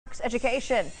arts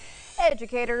education.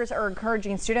 Educators are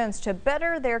encouraging students to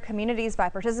better their communities by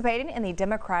participating in the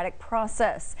democratic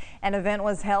process. An event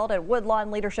was held at Woodlawn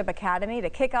Leadership Academy to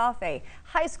kick off a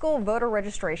high school voter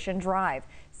registration drive.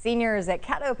 Seniors at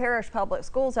Caddo Parish Public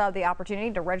Schools have the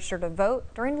opportunity to register to vote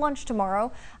during lunch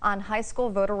tomorrow on High School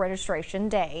Voter Registration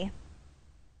Day.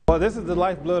 Well, this is the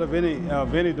lifeblood of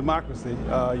any democracy.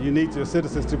 You need your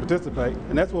citizens to participate,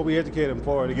 and that's what we educate them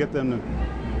for, to get them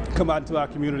to come out into our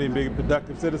community and be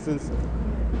productive citizens.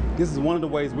 This is one of the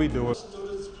ways we do it.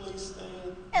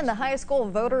 And the high school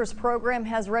voters program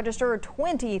has registered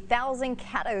 20,000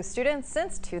 Caddo students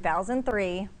since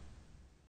 2003.